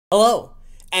Hello,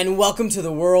 and welcome to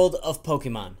the world of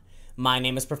Pokemon. My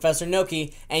name is Professor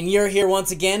Noki, and you're here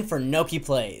once again for Noki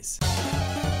Plays.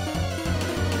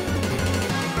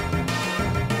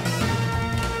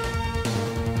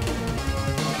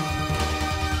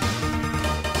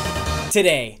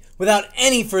 Today, without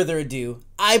any further ado,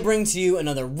 I bring to you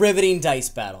another riveting dice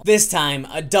battle. This time,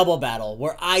 a double battle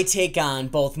where I take on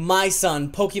both my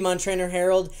son, Pokemon Trainer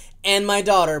Harold, and my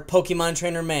daughter, Pokemon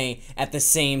Trainer May, at the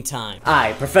same time.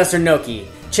 I, Professor Noki,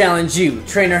 challenge you,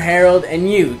 Trainer Harold,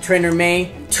 and you, Trainer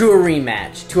May, to a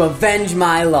rematch to avenge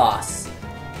my loss.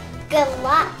 Good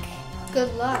luck.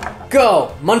 Good luck.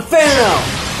 Go, Monferno!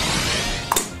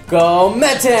 Go,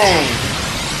 Metang!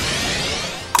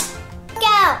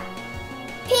 Go,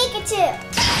 Pikachu.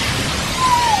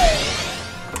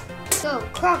 Go,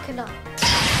 Crocodile.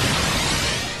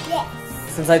 Yes.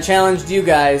 Since I challenged you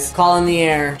guys, call in the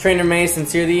air. Trainer May,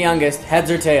 since you're the youngest,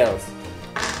 heads or tails?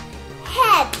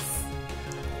 Heads.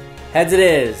 Heads it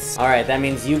is. Alright, that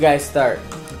means you guys start.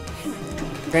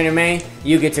 Trainer May,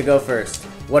 you get to go first.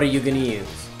 What are you gonna use?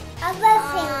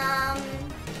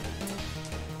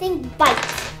 Think bite.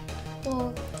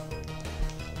 Well,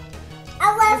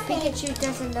 Pikachu. Pikachu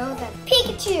doesn't know that.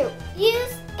 Pikachu,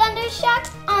 use Thunder Shock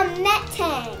on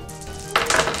Metang.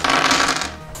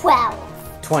 12.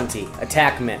 20.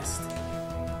 Attack missed.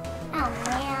 Oh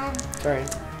man. Sorry.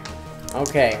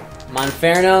 Okay,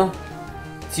 Monferno,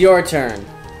 it's your turn.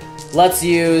 Let's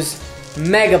use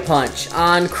Mega Punch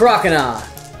on Crocodile.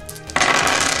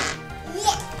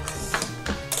 Yes.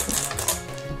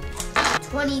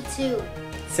 22.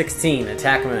 16.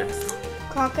 Attack missed.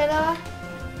 Crocodile,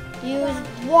 use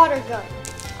Water Gun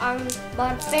on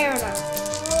Monferno.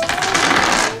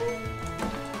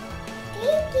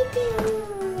 Pikachu.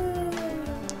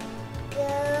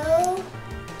 Go,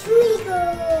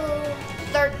 Twinkle.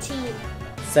 13.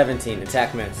 17.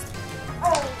 Attack missed.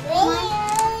 Oh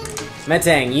man.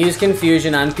 Metang, use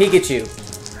Confusion on Pikachu.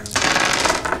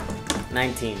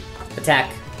 19.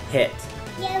 Attack hit.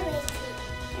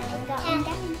 And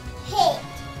hit.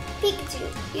 Pikachu,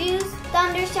 use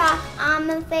Thunder Shock on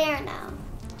Monferno.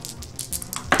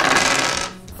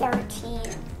 13.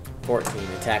 14.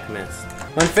 Attack missed.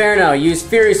 Monferno, use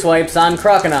Fury Swipes on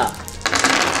Crocodile.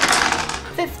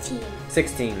 15.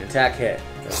 16. Attack hit.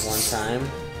 Just one time.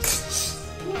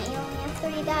 No, you only have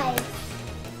 3 dice.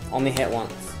 Only hit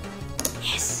once.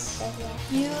 Yes.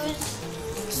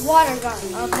 Use Water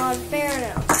Gun on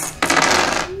Monferno.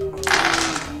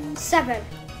 7.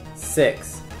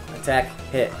 6. Attack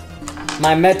hit.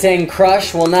 My Metang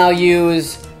Crush will now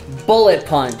use Bullet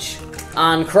Punch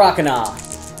on Crocodile.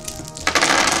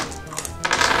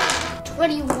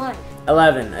 21.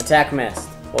 11. Attack missed.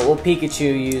 What will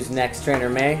Pikachu use next, Trainer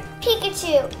May?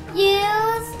 Pikachu,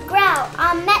 use Growl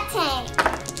on Metang.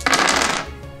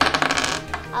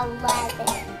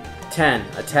 11. 10.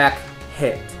 Attack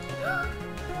hit.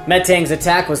 Metang's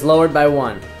attack was lowered by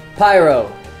 1.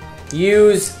 Pyro,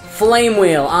 use Flame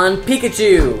Wheel on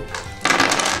Pikachu.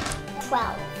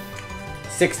 12.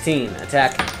 16.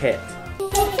 Attack hit.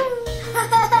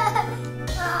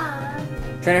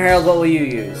 Trainer Harold, what will you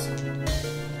use?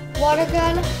 Water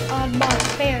Gun on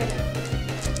Monferno.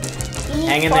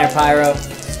 Hang in there, Pyro.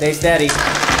 Stay steady.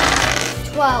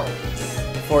 12.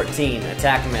 14.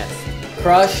 Attack miss.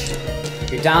 Crush,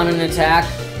 you're down in attack,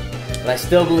 but I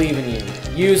still believe in you.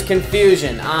 Use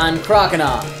Confusion on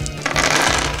Crocodile.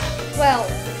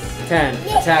 12. 10.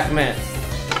 Attack miss.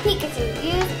 Pikachu,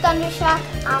 use Thunder Shock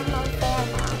on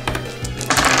Monferno.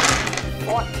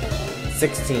 14.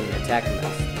 16. Attack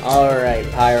miss. Alright,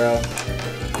 Pyro.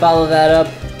 Follow that up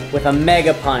with a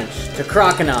Mega Punch to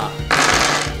Crocodile.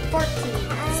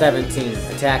 14. 17.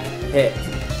 Attack hit.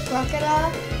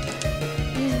 Crocodile,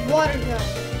 use Water Gun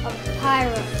on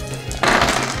Pyro.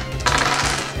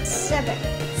 7.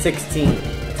 16.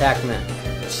 Attack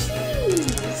miss.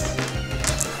 Jeez.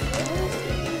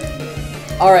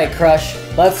 Alright, Crush.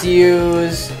 Let's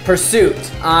use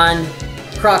Pursuit on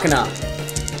Crocodile.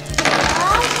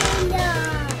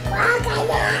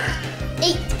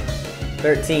 8.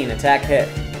 13. Attack hit.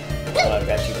 Oh, I've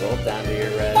got you both down to your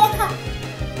red.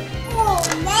 Oh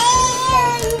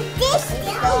man, this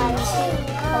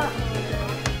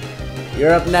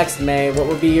You're up next, May. What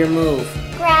would be your move?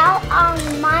 Growl on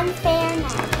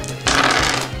Monferno.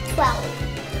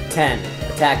 12. 10.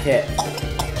 Attack hit.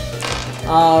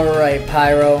 Alright,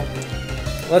 Pyro.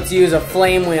 Let's use a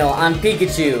Flame Wheel on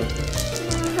Pikachu.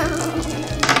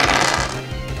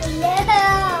 No.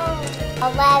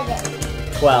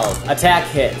 11. 12. Attack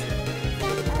hit.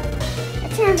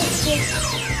 Turn it.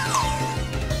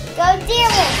 Go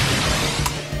Deerling.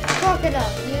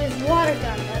 Crocodile, use Water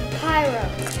Gun on Pyro.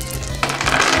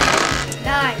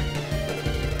 9.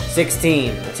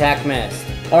 16, attack missed.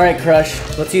 Alright, Crush,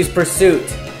 let's use Pursuit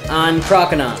on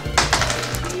Croconaw.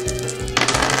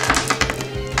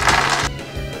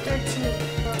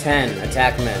 13. 10,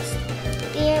 attack missed.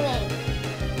 Deerling.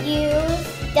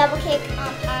 Use double kick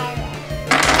on Pyro.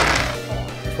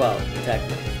 12, attack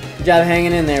missed. Good job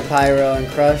hanging in there, Pyro and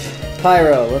Crush.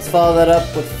 Pyro, let's follow that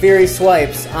up with Fury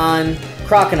Swipes on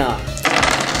Croconaw.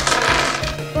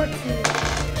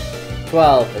 14.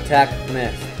 12, attack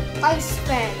missed. Ice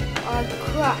Fan on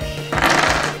Crush.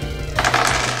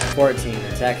 14,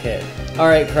 attack hit.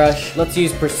 Alright, Crush, let's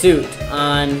use Pursuit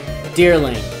on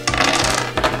Deerling.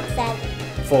 7.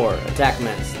 4, attack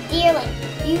missed. Deerling.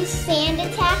 Use sand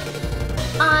attack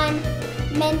on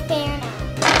Menferno.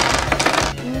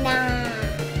 9.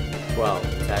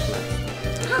 12, attack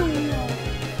missed. Oh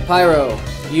no. Pyro,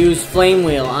 use Flame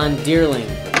Wheel on Deerling.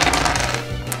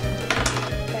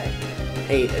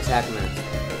 8, attack missed.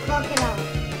 Crocodile.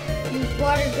 Use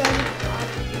Water Gun on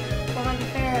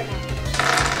Bonferno.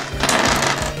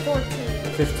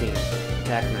 14. 15,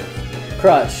 attack missed.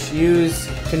 Crush, use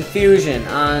Confusion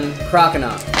on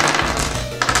Croconaw.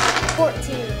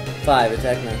 14. 5,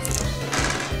 attack missed.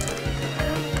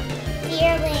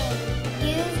 Deerling.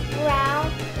 Use Growl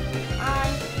on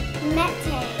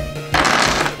Metang.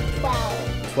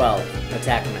 12. 12,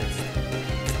 attack missed.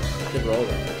 Good roll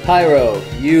though. Pyro,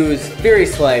 use Fury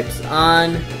Swipes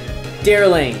on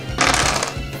Deerling.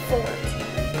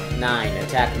 14. 9,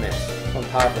 attack missed. One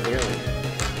powerful Deerling.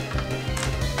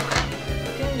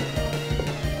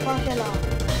 Crocodile.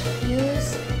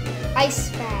 Use Ice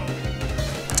Fang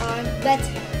on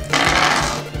Betty.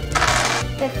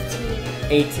 15.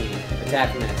 18, attack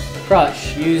missed.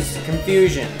 Crush, use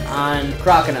Confusion on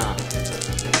Croconaw.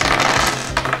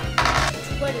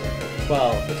 20.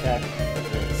 12, attack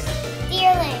missed.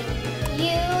 Deerling.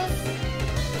 Use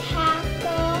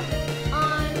Tackle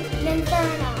on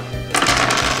Menferno.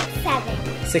 7.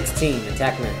 16,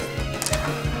 attack missed.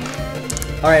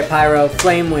 Alright, Pyro,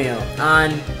 Flame Wheel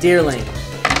on Deerling.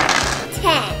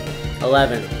 10.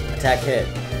 11, attack hit.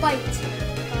 Bite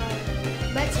on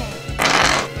Betty.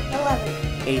 11.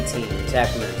 18, attack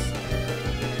missed.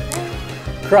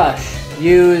 Crush,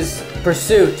 use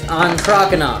Pursuit on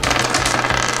Croconaw.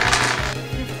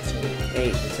 15.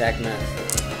 8, attack missed.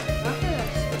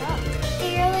 Crocodile's stuck.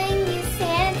 Deerling. Use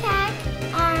sand attack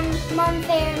on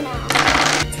Menferno.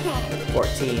 10.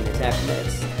 14, attack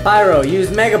missed. Pyro, use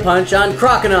Mega Punch on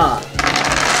Croconaw.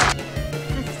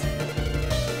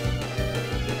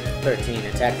 13,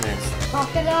 attack missed.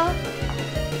 Crocodile.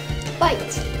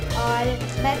 Bite on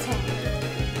Betty.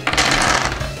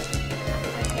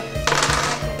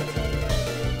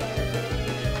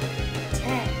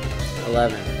 10.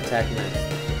 11, attack missed.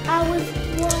 I was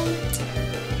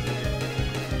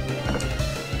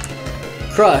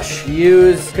 1. Crush,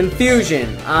 use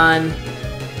Confusion on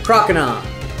Croconaw.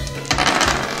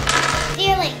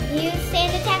 Deerling. Use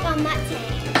sand attack on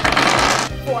Metang.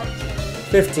 14.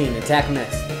 15, attack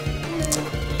missed.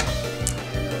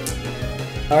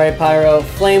 Alright, Pyro,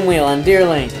 Flame Wheel on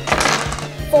Deerling.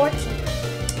 14.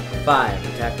 5,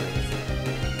 attack missed.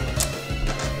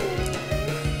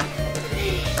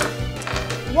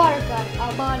 Water Gun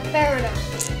on Bonferno.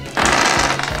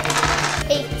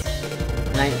 8.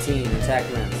 19, attack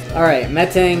missed. Alright,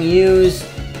 Metang, use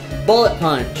Bullet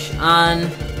Punch on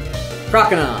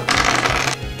Croconaw.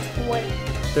 20.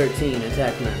 13,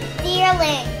 attack missed.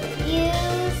 Deerling.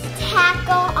 Use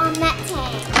Tackle on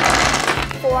Metang.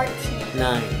 14.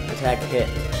 9, attack hit.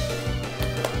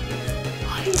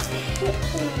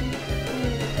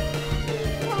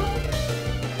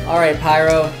 Alright,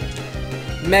 Pyro,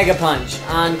 Mega Punch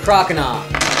on Croconaw.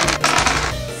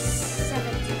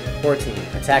 17. 14,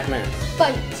 attack missed.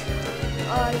 Bite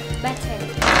on Betty.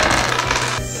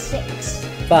 6.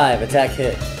 5, attack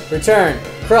hit. Return,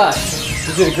 Crush.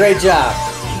 You did a great job.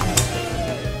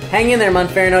 Hang in there,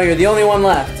 Monferno, you're the only one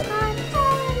left.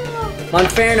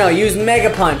 Monferno, use Mega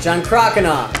Punch on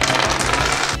Croconaw.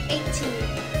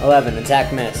 18. 11,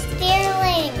 attack missed.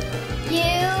 Deerling.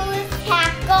 Use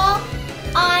Tackle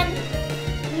on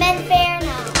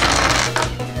Menferno.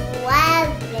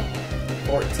 11.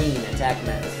 14, attack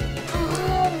missed.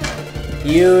 Oh.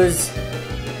 Use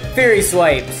Fury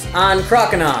Swipes on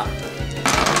Croconaw.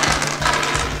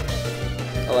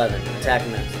 11, attack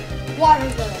missed. Water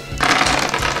Gun.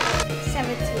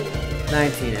 17.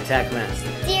 19, attack missed.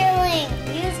 Deerling.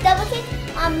 Use double kick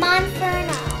on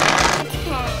Monferno.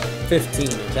 10. 15,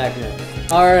 attack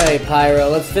missed. Alright, Pyro,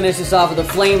 let's finish this off with a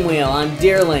Flame Wheel on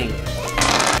Deerling.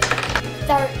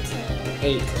 13.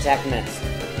 8, attack missed.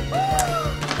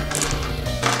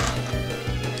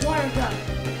 Water Gun.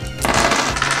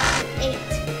 8.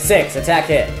 6, attack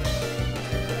hit.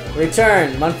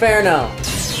 Return, Monferno.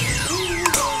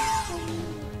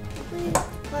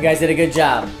 You guys did a good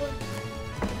job.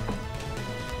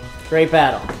 Great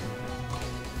battle.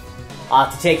 I'll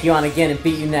have to take you on again and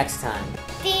beat you next time.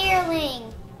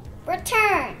 Fearling,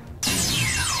 return.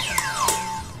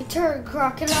 Return,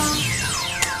 crocodile.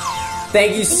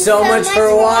 Thank you so much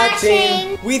for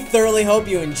watching. We thoroughly hope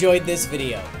you enjoyed this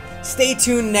video. Stay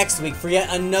tuned next week for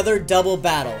yet another double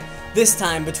battle, this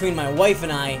time between my wife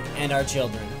and I and our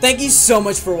children. Thank you so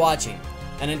much for watching.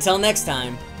 And until next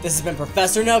time, this has been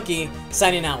Professor Noki,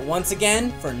 signing out once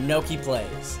again for Noki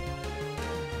Plays.